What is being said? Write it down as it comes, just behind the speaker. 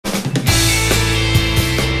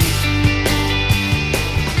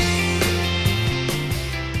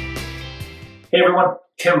everyone,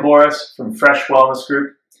 Tim Boris from Fresh Wellness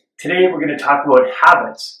Group. Today we're going to talk about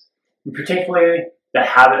habits, and particularly the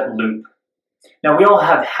habit loop. Now we all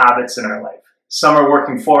have habits in our life. Some are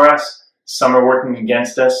working for us, some are working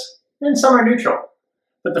against us, and some are neutral.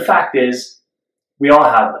 But the fact is, we all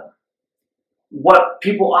have them. What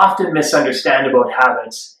people often misunderstand about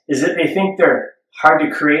habits is that they think they're hard to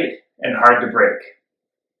create and hard to break.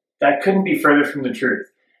 That couldn't be further from the truth.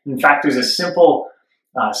 In fact, there's a simple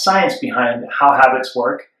science behind how habits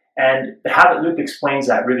work, and the habit loop explains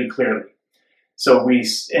that really clearly. So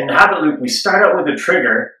in the habit loop, we start out with a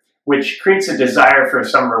trigger, which creates a desire for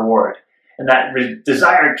some reward. And that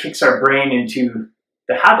desire kicks our brain into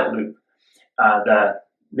the habit loop, the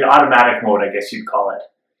automatic mode, I guess you'd call it,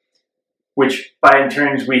 which by in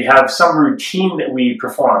turns, we have some routine that we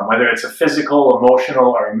perform, whether it's a physical,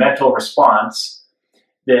 emotional, or mental response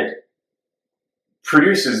that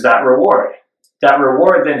produces that reward. That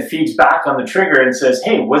reward then feeds back on the trigger and says,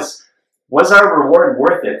 hey, was our reward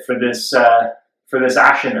worth it for this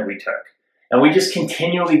action that we took? And we just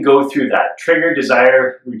continually go through that trigger,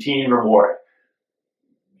 desire, routine, reward.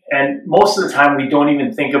 And most of the time, we don't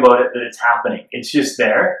even think about it that it's happening. It's just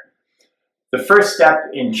there. The first step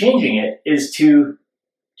in changing it is to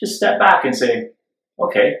just step back and say,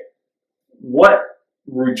 okay, what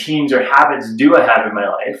routines or habits do I have in my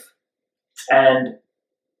life? And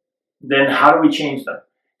then how do we change them?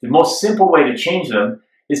 The most simple way to change them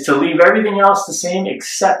is to leave everything else the same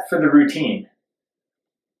except for the routine.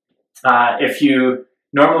 If you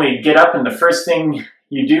normally get up and the first thing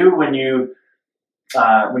you do when you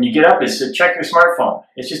get up is to check your smartphone.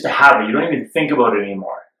 It's just a habit. You don't even think about it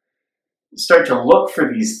anymore. You start to look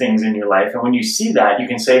for these things in your life, and when you see that, you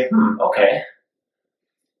can say, okay,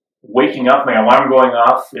 waking up, my alarm going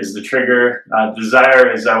off is the trigger. Desire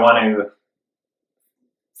is I want to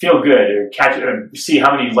feel good or see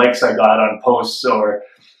how many likes I got on posts or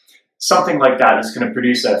something like that is going to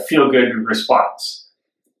produce a feel-good response.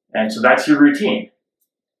 And so that's your routine,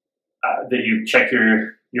 that you check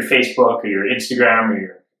your Facebook or your Instagram or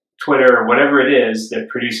your Twitter or whatever it is that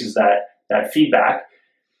produces that feedback.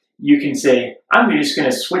 You can say, I'm just going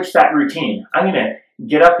to switch that routine. I'm going to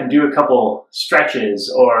get up and do a couple stretches,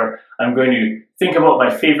 or I'm going to think about my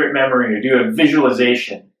favorite memory or do a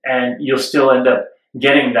visualization, and you'll still end up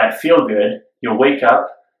getting that feel good. You'll wake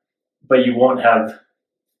up, but you won't have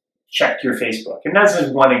checked your Facebook. And that's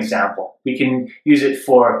just one example. We can use it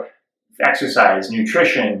for exercise,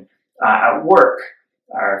 nutrition, at work,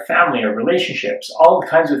 our family, our relationships. All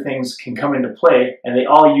kinds of things can come into play, and they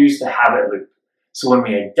all use the habit loop. So when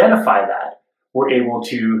we identify that, we're able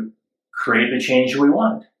to create the change we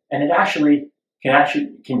want. And it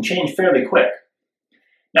can change fairly quick.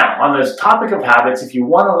 Now, on this topic of habits, if you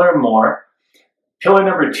want to learn more, pillar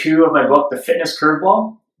number 2 of my book, The Fitness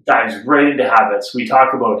Curveball, dives right into habits. We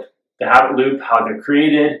talk about the habit loop, how they're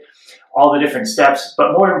created, all the different steps,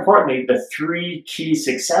 but more importantly, the 3 key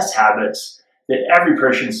success habits that every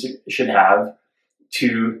person should have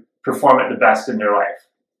to perform at the best in their life.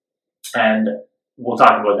 And we'll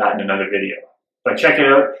talk about that in another video. But check it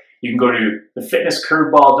out. You can go to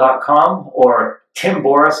thefitnesscurveball.com or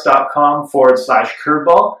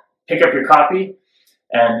timboris.com/curveball. Pick up your copy.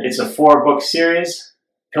 And it's a 4-book series.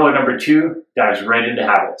 Pillar number 2 dives right into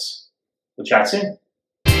habits. We'll chat soon.